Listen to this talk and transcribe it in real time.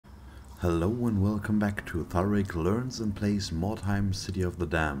Hello and welcome back to Thalric Learns and Plays Mordheim, City of the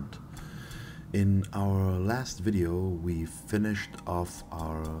Damned. In our last video we finished off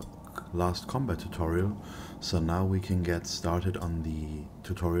our last combat tutorial, so now we can get started on the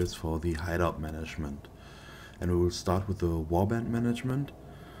tutorials for the Hideout Management. And we will start with the Warband Management.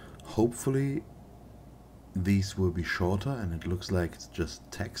 Hopefully these will be shorter and it looks like it's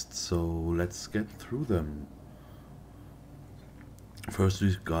just text, so let's get through them. First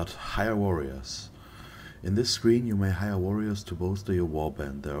we've got Hire Warriors. In this screen you may hire warriors to bolster your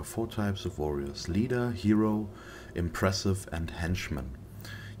warband. There are 4 types of warriors: Leader, Hero, Impressive and Henchman.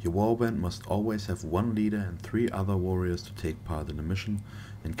 Your warband must always have 1 leader and 3 other warriors to take part in a mission,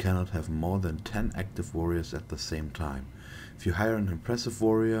 and cannot have more than 10 active warriors at the same time. If you hire an Impressive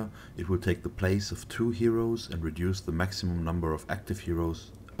warrior, it will take the place of 2 heroes and reduce the maximum number of active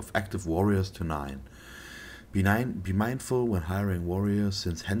warriors to 9. Be mindful when hiring warriors,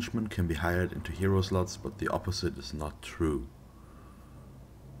 since henchmen can be hired into hero slots, but the opposite is not true.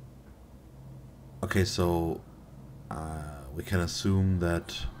 Okay, so we can assume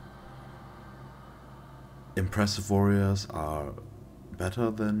that impressive warriors are better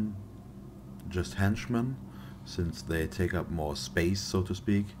than just henchmen, since they take up more space, so to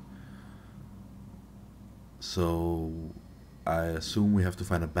speak. So I assume we have to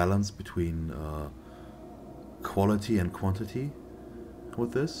find a balance between quality and quantity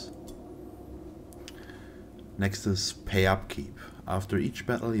with this. Next is pay upkeep. After each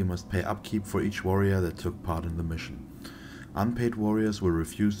battle you must pay upkeep for each warrior that took part in the mission. Unpaid warriors will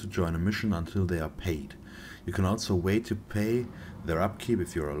refuse to join a mission until they are paid. You can also wait to pay their upkeep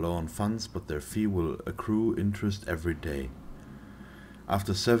if you are low on funds, but their fee will accrue interest every day.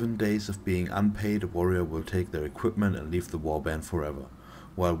 After 7 days of being unpaid, a warrior will take their equipment and leave the warband forever.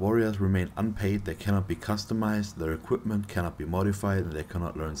 While warriors remain unpaid, they cannot be customized, their equipment cannot be modified, and they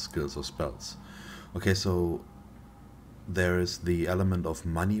cannot learn skills or spells. Okay, so there is the element of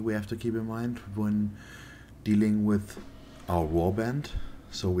money we have to keep in mind when dealing with our warband,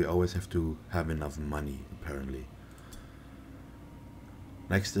 so we always have to have enough money, apparently.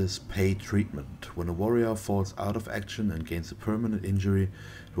 Next is pay treatment. When a warrior falls out of action and gains a permanent injury,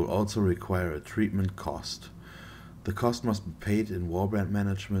 it will also require a treatment cost. The cost must be paid in the Warband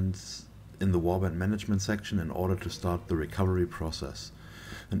Management section in order to start the recovery process.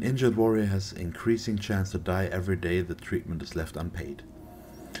 An injured warrior has increasing chance to die every day the treatment is left unpaid.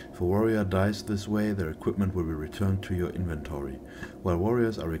 If a warrior dies this way, their equipment will be returned to your inventory. While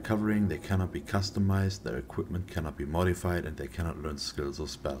warriors are recovering, they cannot be customized, their equipment cannot be modified, and they cannot learn skills or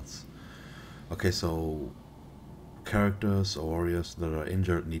spells. Okay, so characters or warriors that are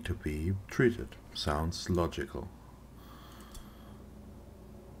injured need to be treated. Sounds logical.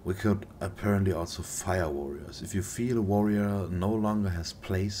 We could apparently also fire warriors. If you feel a warrior no longer has a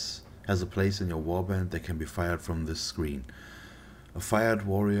place in your warband, they can be fired from this screen. A fired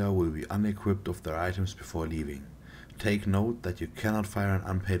warrior will be unequipped of their items before leaving. Take note that you cannot fire an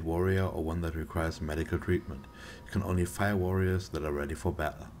unpaid warrior or one that requires medical treatment. You can only fire warriors that are ready for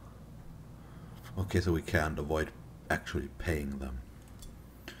battle. Okay, so we can't avoid actually paying them.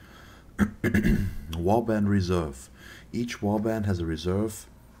 Warband Reserve. Each warband has a reserve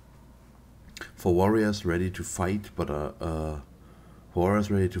for warriors ready to fight, but are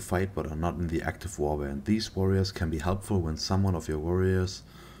not in the active warband. These warriors can be helpful when some of your warriors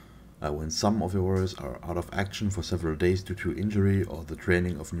are out of action for several days due to injury or the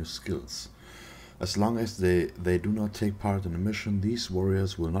training of new skills. As long as they do not take part in a mission, these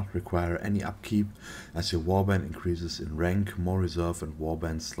warriors will not require any upkeep. As your warband increases in rank, more reserve and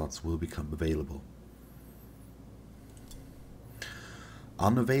warband slots will become available.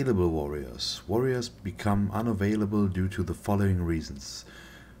 Unavailable warriors. Warriors become unavailable due to the following reasons: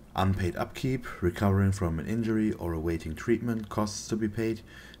 unpaid upkeep, recovering from an injury or awaiting treatment, costs to be paid,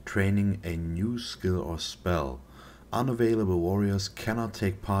 training a new skill or spell. Unavailable warriors cannot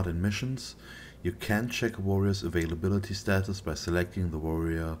take part in missions. You can check a warrior's availability status by selecting the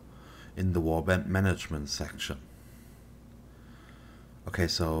warrior in the Warband Management section. Okay,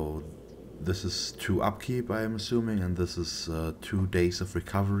 so this is 2 upkeep, I am assuming, and this is 2 days of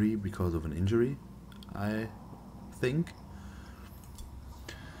recovery because of an injury, I think.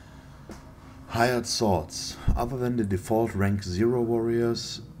 Hired swords. Other than the default rank 0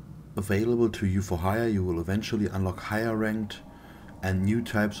 warriors available to you for hire, you will eventually unlock higher ranked and new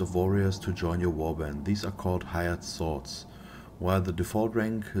types of warriors to join your warband. These are called hired swords. While the default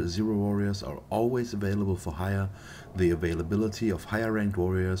rank 0 warriors are always available for hire, the availability of higher ranked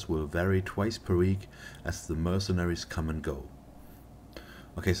warriors will vary twice per week as the mercenaries come and go.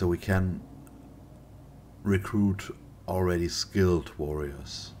 Okay, so we can recruit already skilled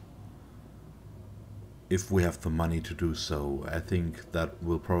warriors. if we have the money to do so. I think that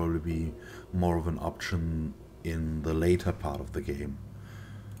will probably be more of an option in the later part of the game.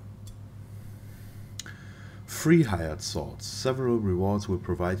 Free hired swords. Several rewards will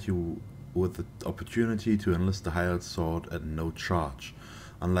provide you with the opportunity to enlist a hired sword at no charge.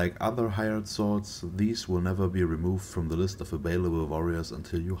 Unlike other hired swords, these will never be removed from the list of available warriors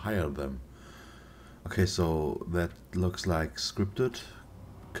until you hire them. Okay, so that looks like scripted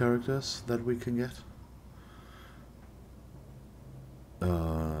characters that we can get.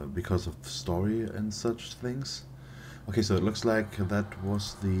 Because of the story and such things. Okay, so it looks like that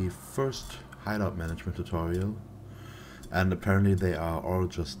was the first hideout management tutorial, and apparently they are all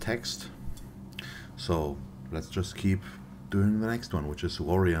just text. So let's just keep doing the next one, which is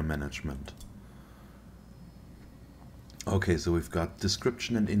warrior management. Okay, so we've got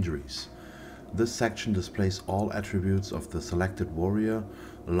description and injuries. This section displays all attributes of the selected warrior,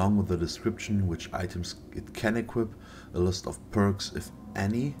 along with the description, which items it can equip, a list of perks if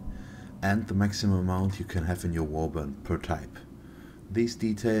any, and the maximum amount you can have in your warband per type. These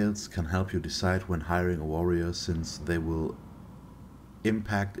details can help you decide when hiring a warrior, since they will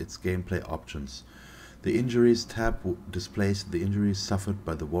impact its gameplay options. The Injuries tab displays the injuries suffered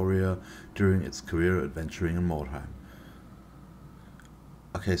by the warrior during its career adventuring in Mordheim.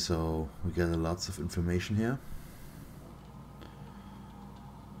 Okay, so we get lots of information here.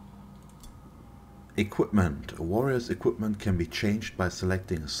 Equipment. A warrior's equipment can be changed by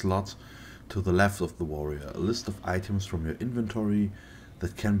selecting a slot to the left of the warrior. A list of items from your inventory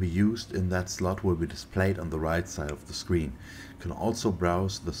that can be used in that slot will be displayed on the right side of the screen. You can also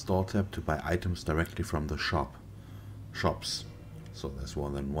browse the store tab to buy items directly from the shops. So there's more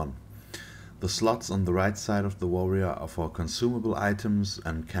than one. The slots on the right side of the warrior are for consumable items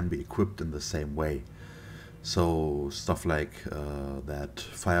and can be equipped in the same way. So stuff like that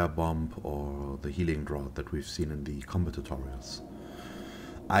firebomb or the healing draught that we've seen in the combat tutorials.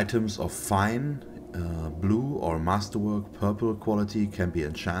 Items of fine, blue or masterwork purple quality can be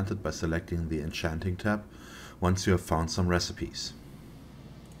enchanted by selecting the enchanting tab once you have found some recipes.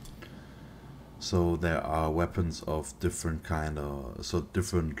 So there are weapons of different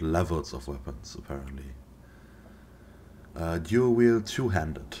different levels of weapons apparently. Dual wield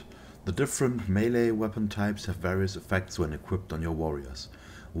two-handed. The different melee weapon types have various effects when equipped on your warriors.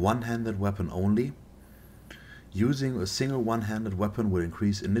 One-handed weapon only. Using a single one-handed weapon will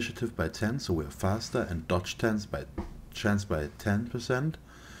increase initiative by 10, so we're faster, and dodge chance by 10%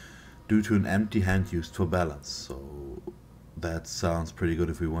 due to an empty hand used for balance. So that sounds pretty good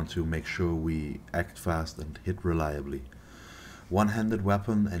if we want to make sure we act fast and hit reliably. One-handed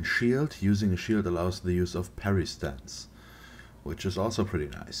weapon and shield. Using a shield allows the use of parry stance, which is also pretty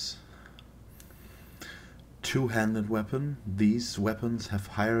nice. Two-handed weapon. These weapons have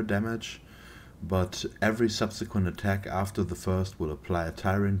higher damage, but every subsequent attack after the first will apply a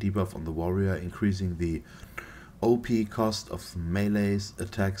tyrant debuff on the warrior, increasing the OP cost of melee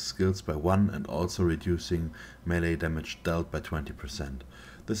attack skills by 1 and also reducing melee damage dealt by 20%.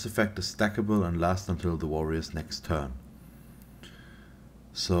 This effect is stackable and lasts until the warrior's next turn.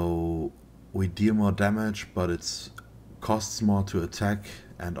 So we deal more damage, but it costs more to attack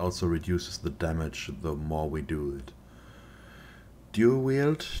and also reduces the damage the more we do it. Dual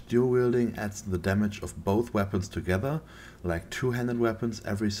wield. Dual wielding adds the damage of both weapons together. Like two-handed weapons,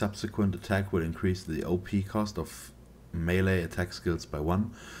 every subsequent attack will increase the OP cost of melee attack skills by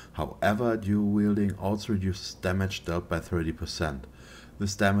 1. However, dual wielding also reduces damage dealt by 30%.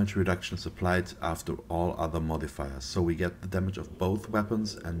 This damage reduction is applied after all other modifiers, so we get the damage of both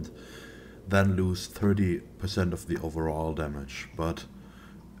weapons and then lose 30% of the overall damage, but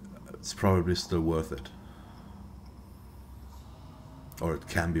it's probably still worth it. Or it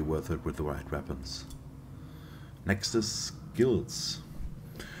can be worth it with the right weapons. Next is skills.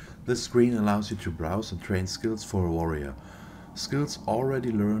 This screen allows you to browse and train skills for a warrior. Skills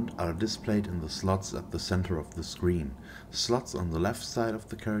already learned are displayed in the slots at the center of the screen. Slots on the left side of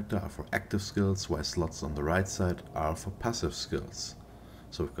the character are for active skills, while slots on the right side are for passive skills.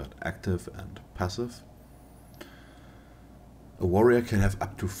 So we've got active and passive. A warrior can have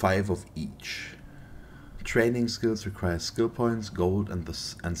up to 5 of each. Training skills require skill points, gold,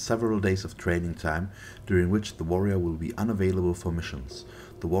 and several days of training time, during which the warrior will be unavailable for missions.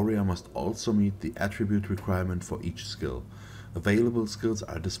 The warrior must also meet the attribute requirement for each skill. Available skills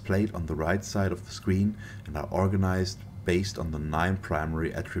are displayed on the right side of the screen and are organized based on the 9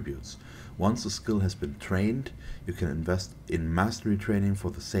 primary attributes. Once a skill has been trained, you can invest in mastery training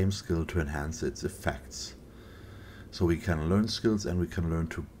for the same skill to enhance its effects. So we can learn skills and we can learn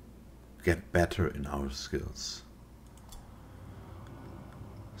to get better in our skills.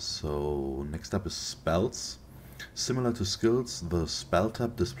 So next up is spells. Similar to skills, the spell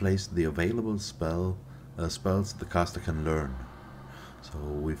tab displays the available spells the caster can learn. So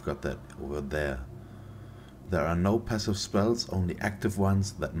we've got that over there. There are no passive spells, only active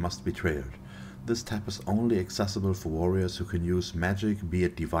ones that must be triggered. This tab is only accessible for warriors who can use magic, be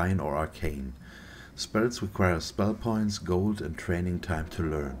it divine or arcane. Spells require spell points, gold and training time to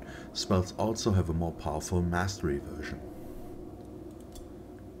learn. Spells also have a more powerful mastery version.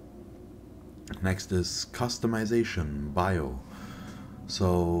 Next is customization, bio.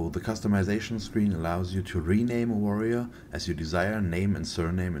 So the customization screen allows you to rename a warrior as you desire, name and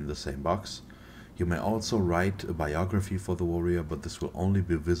surname in the same box. You may also write a biography for the warrior, but this will only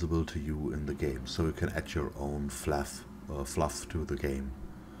be visible to you in the game, so you can add your own fluff to the game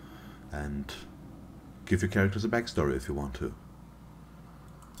and give your characters a backstory if you want to.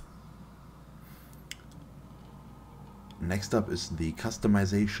 Next up is the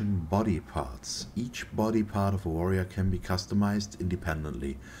customization body parts. Each body part of a warrior can be customized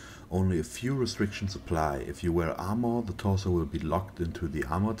independently. Only a few restrictions apply. If you wear armor, the torso will be locked into the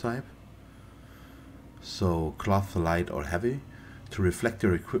armor type, so cloth, light or heavy, to reflect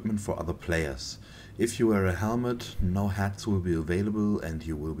your equipment for other players. If you wear a helmet, no hats will be available and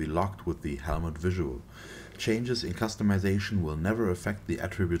you will be locked with the helmet visual. Changes in customization will never affect the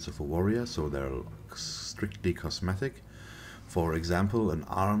attributes of a warrior, so they're strictly cosmetic. For example, an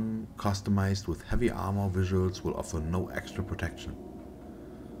arm customized with heavy armor visuals will offer no extra protection.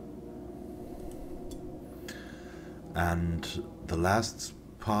 And the last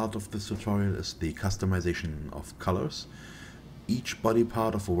part of this tutorial is the customization of colors. Each body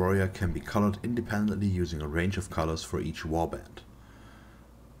part of a warrior can be colored independently using a range of colors for each warband.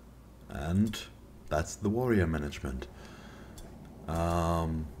 And that's the warrior management.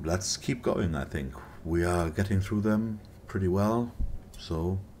 Let's keep going. I think we are getting through them pretty well,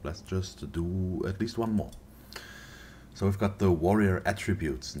 so let's just do at least one more. So we've got the warrior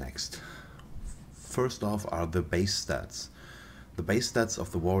attributes next. First off are the base stats. The base stats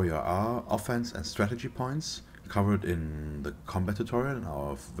of the warrior are offense and strategy points, covered in the combat tutorial in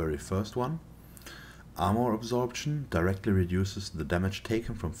our very first one. Armor absorption directly reduces the damage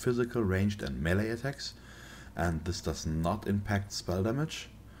taken from physical, ranged and melee attacks, and this does not impact spell damage.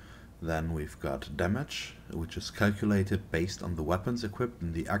 Then we've got damage, which is calculated based on the weapons equipped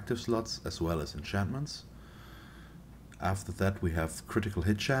in the active slots as well as enchantments. After that we have critical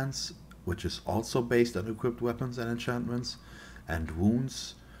hit chance, which is also based on equipped weapons and enchantments, and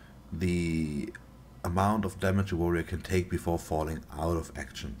wounds, the amount of damage a warrior can take before falling out of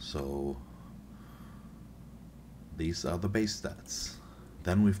action. So these are the base stats.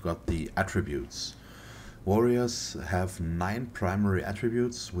 Then we've got the attributes. Warriors have 9 primary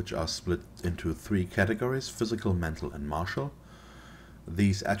attributes, which are split into 3 categories: physical, mental and martial.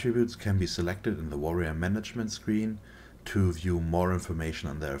 These attributes can be selected in the warrior management screen to view more information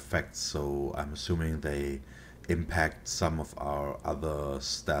on their effects, so I'm assuming they impact some of our other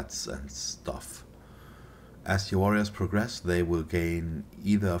stats and stuff. As your warriors progress, they will gain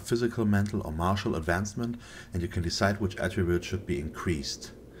either physical, mental or martial advancement, and you can decide which attribute should be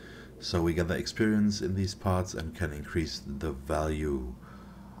increased. So we gather experience in these parts and can increase the value.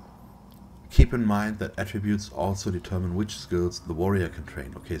 Keep in mind that attributes also determine which skills the warrior can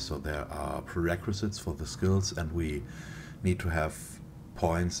train. Okay, so there are prerequisites for the skills and we need to have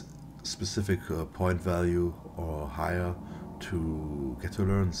points, specific point value or higher to get to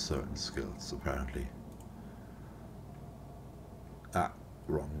learn certain skills, apparently.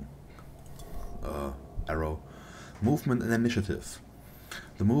 Wrong arrow. Movement and initiative.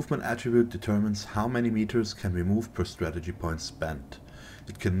 The movement attribute determines how many meters can be moved per strategy point spent.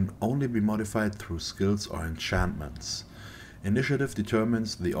 It can only be modified through skills or enchantments. Initiative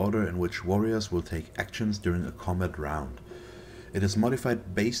determines the order in which warriors will take actions during a combat round. It is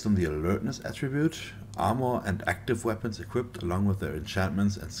modified based on the alertness attribute, armor and active weapons equipped along with their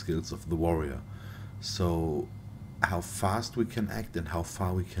enchantments and skills of the warrior. So how fast we can act and how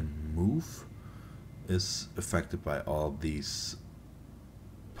far we can move is affected by all these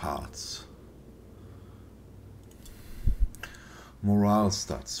parts. Morale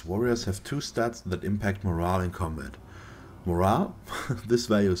stats. Warriors have 2 stats that impact morale in combat. Morale, this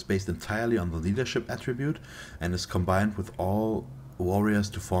value is based entirely on the leadership attribute and is combined with all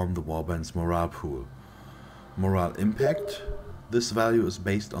warriors to form the warband's morale pool. Morale impact, this value is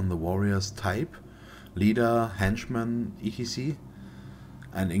based on the warrior's type, leader, henchman, etc.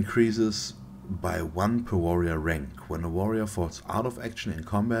 and increases by 1 per warrior rank. When a warrior falls out of action in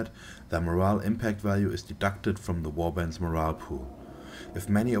combat, their morale impact value is deducted from the warband's morale pool. If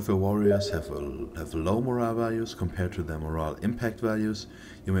many of your warriors have low morale values compared to their morale impact values,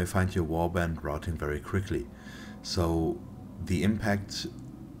 you may find your warband routing very quickly. So the impact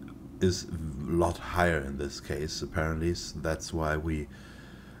is a lot higher in this case, apparently. So that's why we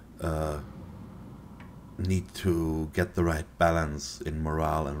need to get the right balance in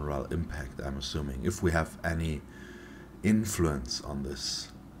morale and morale impact, I'm assuming, if we have any influence on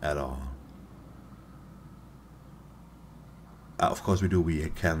this at all. Of course we do, we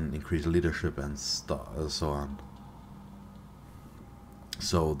can increase leadership and so on.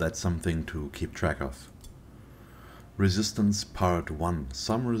 So that's something to keep track of. Resistance Part 1.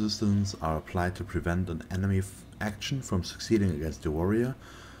 Some resistance are applied to prevent an enemy action from succeeding against your warrior.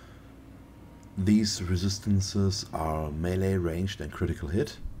 These resistances are melee, ranged and critical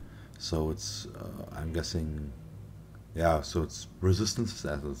hit. So it's, I'm guessing, yeah, so it's resistances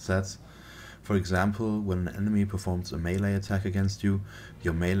as it says. For example, when an enemy performs a melee attack against you,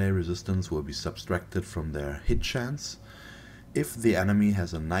 your melee resistance will be subtracted from their hit chance. If the enemy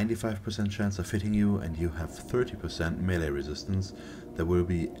has a 95% chance of hitting you and you have 30% melee resistance, there will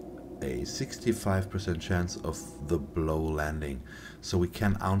be a 65% chance of the blow landing. So we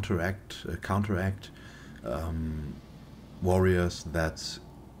can counteract warriors that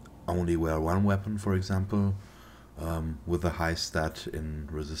only wear one weapon, for example, with a high stat in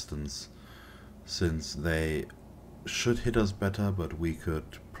resistance, since they should hit us better, but we could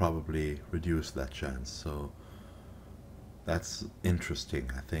probably reduce that chance. So that's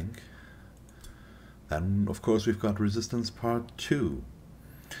interesting, I think. Then, of course, we've got Resistance Part 2.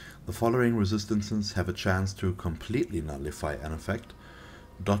 The following resistances have a chance to completely nullify an effect.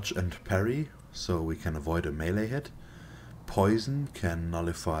 Dodge and parry, so we can avoid a melee hit. Poison can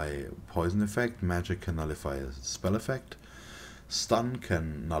nullify a poison effect. Magic can nullify a spell effect. Stun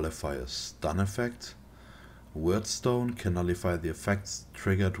can nullify a stun effect. Wordstone can nullify the effects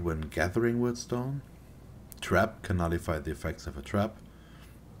triggered when gathering Wordstone. Trap can nullify the effects of a trap.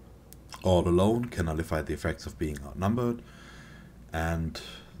 All Alone can nullify the effects of being outnumbered. And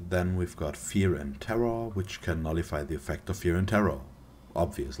then we've got Fear and Terror, which can nullify the effect of Fear and Terror,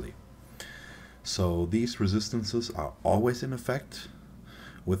 obviously. So these resistances are always in effect,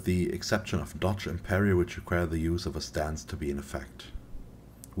 with the exception of Dodge and Parry, which require the use of a stance to be in effect,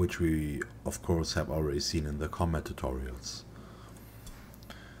 which we of course have already seen in the combat tutorials.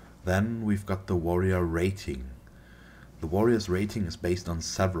 Then we've got the warrior rating. The warrior's rating is based on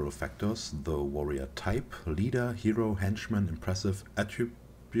several factors: the warrior type, leader, hero, henchman, impressive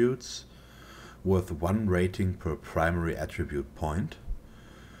attributes, worth 1 rating per primary attribute point,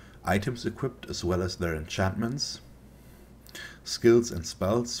 items equipped as well as their enchantments, skills and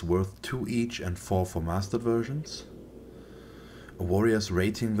spells worth 2 each and 4 for mastered versions. A warrior's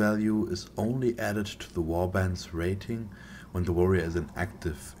rating value is only added to the warband's rating when the warrior is in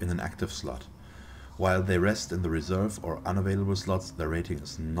an active slot. While they rest in the reserve or unavailable slots, their rating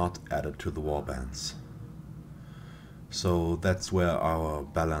is not added to the warbands. So that's where our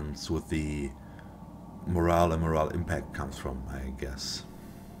balance with the morale and morale impact comes from, I guess.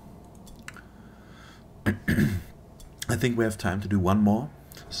 I think we have time to do one more,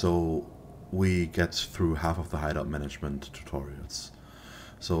 so we get through half of the Hideout Management tutorials.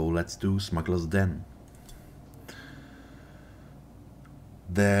 So let's do Smuggler's Den.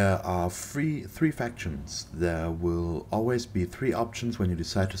 There are three factions. There will always be 3 options when you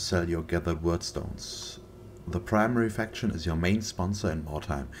decide to sell your gathered wordstones. The primary faction is your main sponsor in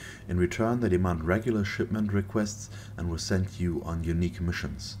Mordheim. In return, they demand regular shipment requests and will send you on unique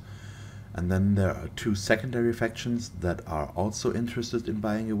missions. And then there are 2 secondary factions that are also interested in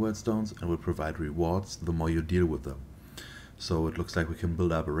buying your wordstones and will provide rewards the more you deal with them. So it looks like we can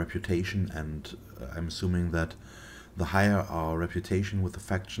build up a reputation, and I'm assuming that the higher our reputation with the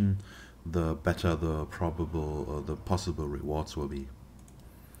faction, the better the possible rewards will be.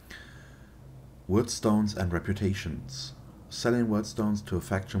 Wordstones and reputations. Selling wordstones to a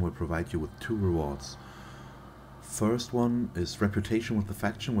faction will provide you with 2 rewards. First one is reputation with the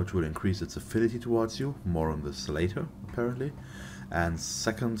faction, which will increase its affinity towards you. More on this later, apparently. And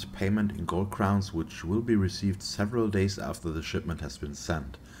second, payment in gold crowns, which will be received several days after the shipment has been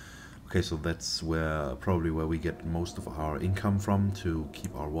sent. Okay, so that's probably where we get most of our income from to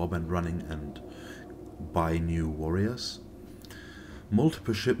keep our warband running and buy new warriors.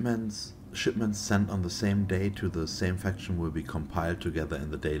 Multiple shipments sent on the same day to the same faction will be compiled together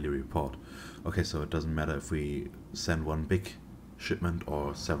in the daily report. Okay, so it doesn't matter if we send one big shipment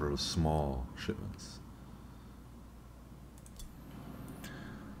or several small shipments.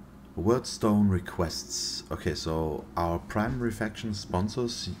 Wordstone requests. Okay, so our primary faction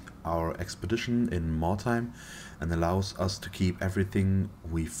sponsors our expedition in Mordheim and allows us to keep everything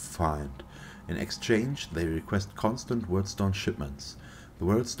we find. In exchange, they request constant Wordstone shipments. The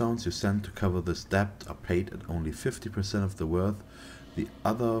Wordstones you send to cover this debt are paid at only 50% of the worth, the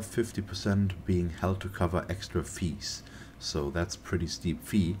other 50% being held to cover extra fees. So that's pretty steep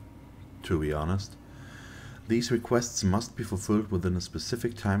fee, to be honest. These requests must be fulfilled within a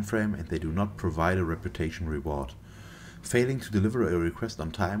specific time frame and they do not provide a reputation reward. Failing to deliver a request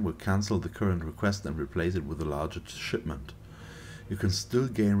on time will cancel the current request and replace it with a larger shipment. You can still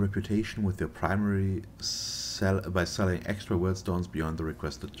gain reputation with your primary by selling extra Wordstones beyond the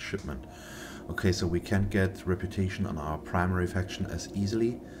requested shipment. Okay, so we can't get reputation on our primary faction as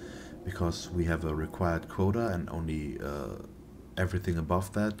easily because we have a required quota and only everything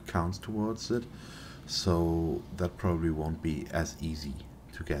above that counts towards it. So that probably won't be as easy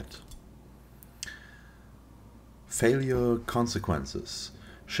to get. Failure consequences.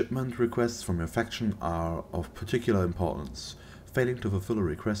 Shipment requests from your faction are of particular importance. Failing to fulfill a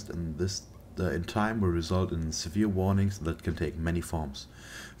request in time will result in severe warnings that can take many forms.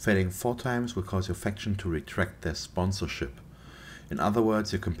 Failing 4 times will cause your faction to retract their sponsorship. In other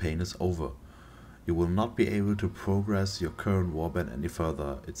words, your campaign is over. You will not be able to progress your current warband any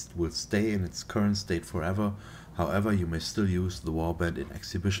further. It will stay in its current state forever. However, you may still use the warband in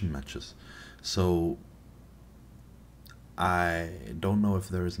exhibition matches. So I don't know if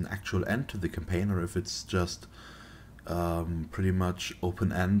there is an actual end to the campaign or if it's just pretty much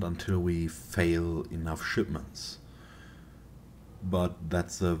open end until we fail enough shipments. But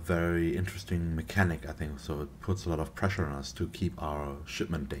that's a very interesting mechanic, I think, so it puts a lot of pressure on us to keep our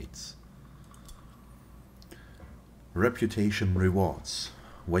shipment dates. Reputation rewards.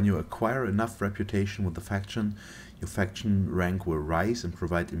 When you acquire enough reputation with the faction, your faction rank will rise and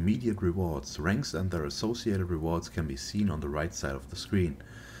provide immediate rewards. Ranks and their associated rewards can be seen on the right side of the screen.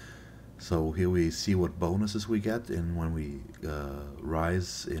 So here we see what bonuses we get when we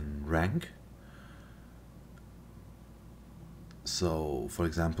rise in rank. So, for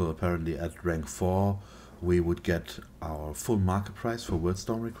example, apparently at rank 4 we would get our full market price for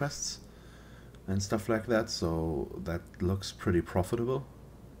Wordstone requests and stuff like that, so that looks pretty profitable.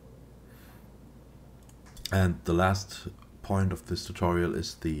 And the last point of this tutorial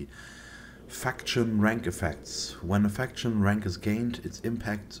is the faction rank effects. When a faction rank is gained, it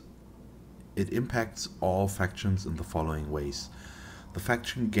impacts all factions in the following ways. The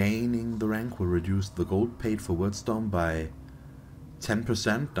faction gaining the rank will reduce the gold paid for Wordstone by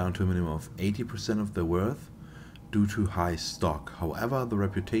 10% down to a minimum of 80% of their worth due to high stock. However, the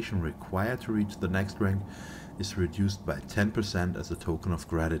reputation required to reach the next rank is reduced by 10% as a token of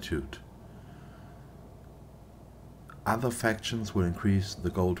gratitude. Other factions will increase the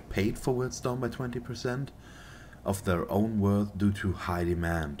gold paid for Wordstone by 20% of their own worth due to high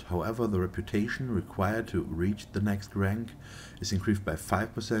demand. However, the reputation required to reach the next rank is increased by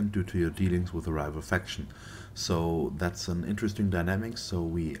 5% due to your dealings with a rival faction. So that's an interesting dynamic. So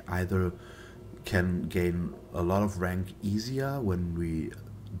we either can gain a lot of rank easier when we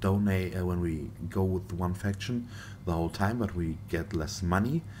donate, when we go with one faction the whole time, but we get less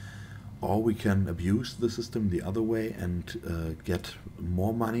money, or we can abuse the system the other way and get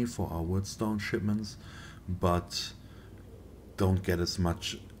more money for our Wordstone shipments, but don't get as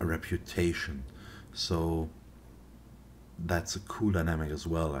much a reputation. So that's a cool dynamic as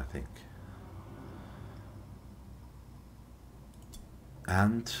well, I think.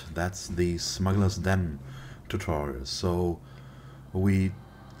 And that's the Smuggler's Den tutorial. So we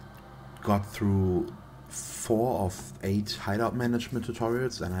got through 4 of 8 hideout management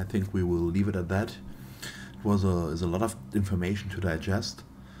tutorials, and I think we will leave it at that. It was a lot of information to digest,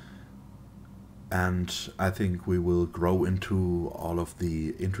 and I think we will grow into all of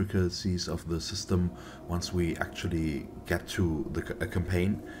the intricacies of the system once we actually get to a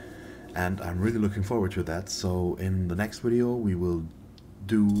campaign, and I'm really looking forward to that. So in the next video we will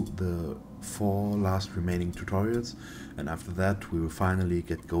do the 4 last remaining tutorials, and after that we will finally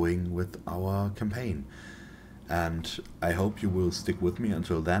get going with our campaign. And I hope you will stick with me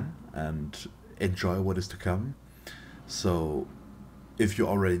until then and enjoy what is to come. So if you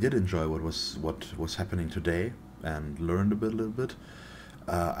already did enjoy what was happening today and learned a little bit,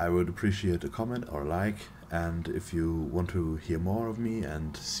 I would appreciate a comment or a like. And if you want to hear more of me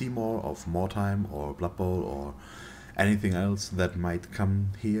and see more of Mordheim or Blood Bowl or anything else that might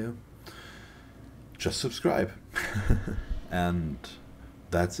come here, just subscribe. And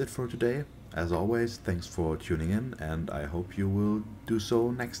that's it for today. As always, thanks for tuning in, and I hope you will do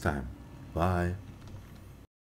so next time. Bye.